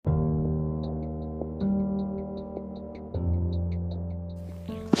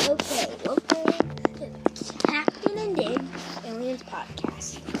Okay, welcome to the Captain and Dave Aliens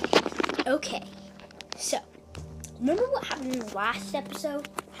Podcast. Okay, so, remember what happened in the last episode?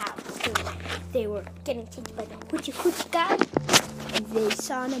 How they were getting chased by the Hoochie Coochie guy, and they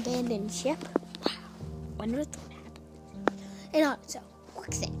saw an abandoned ship? Wow, wonder what's going to happen. And also,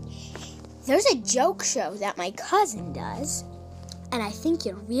 quick thing, there's a joke show that my cousin does, and I think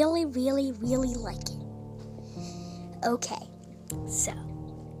you'll really, really, really like it. Okay, so,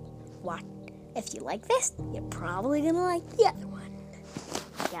 what? If you like this, you're probably gonna like the other one.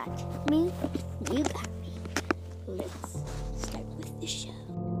 Got me? You got me. Let's start with the show.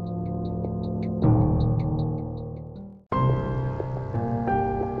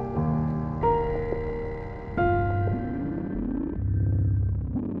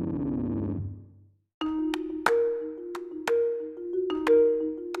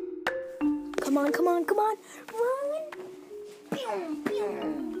 Come on, run! Pew, pew.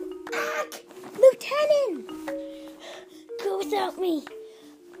 Back! Lieutenant! Go without me.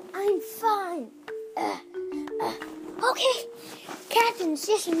 I'm fine. Okay. Captain, it's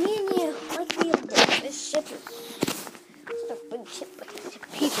just me and you. Like the old days. This ship is a big ship, but it's a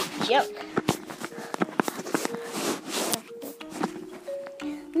piece of junk.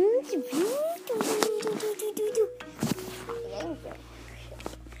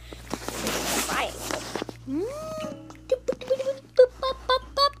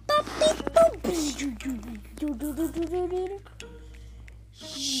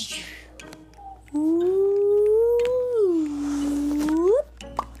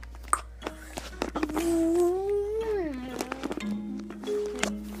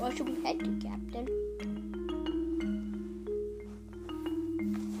 Where should we head to, Captain?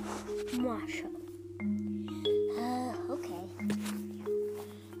 Marshall. Okay.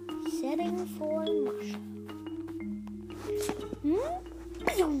 Setting for Marshall.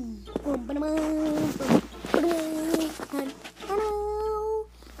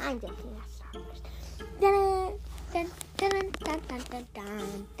 I'm thinking of Star Wars.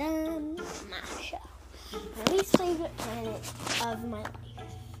 Marshall. My least favorite planet of my life.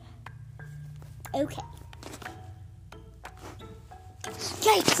 Okay.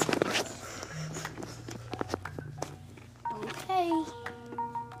 Yikes! Okay.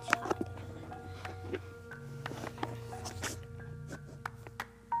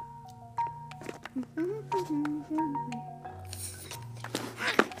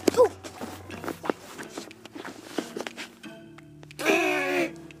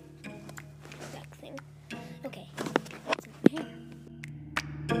 Okay. Here.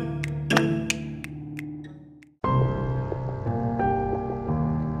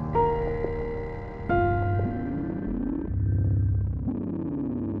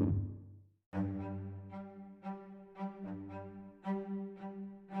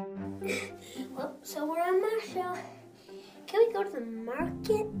 Well, so we're on Marshall. Can we go to the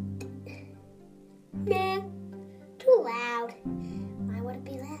market? Nah, too loud. Why would it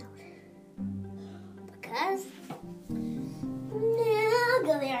be loud? Because, nah, I'll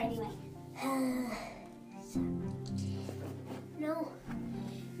go there anyway.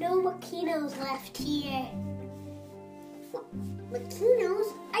 No Makinos left here. What? Makinos?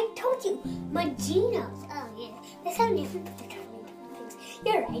 I told you, Maginos. Oh yeah, they sound different, but they're totally different things.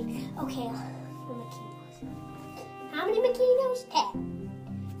 You're right. Okay, the Makinos. How many Makinos? 10.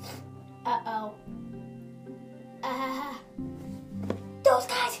 Uh-oh. Those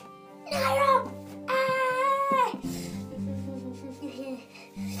guys! Nairo!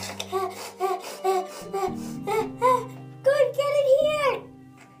 Good, get in here!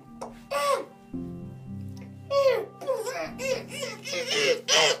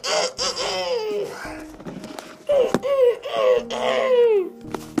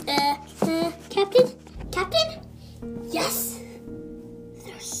 Captain? Yes?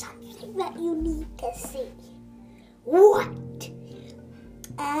 There's something that you need to see. What?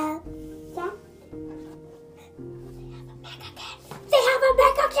 Yeah. They have a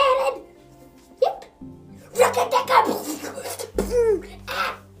mega cannon! Yep.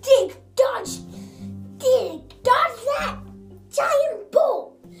 Dodge that giant bull!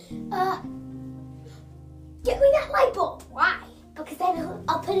 Give me that light bulb. Why? Because then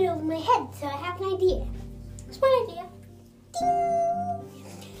I'll put it over my head so I have an idea. Smart idea. Ding!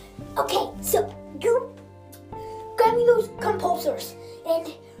 Okay, so you grab me those compulsors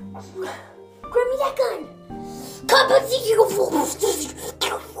and grab me that gun.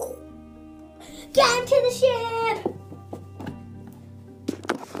 Get into the ship.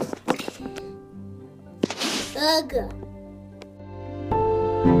 Go.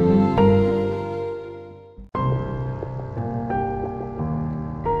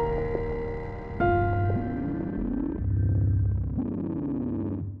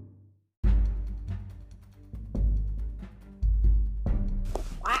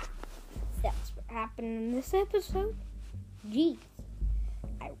 happened in this episode? Geez,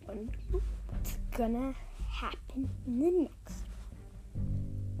 I wonder what's gonna happen in the next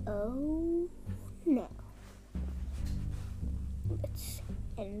one. Oh no. Let's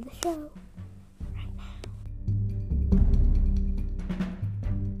end the show.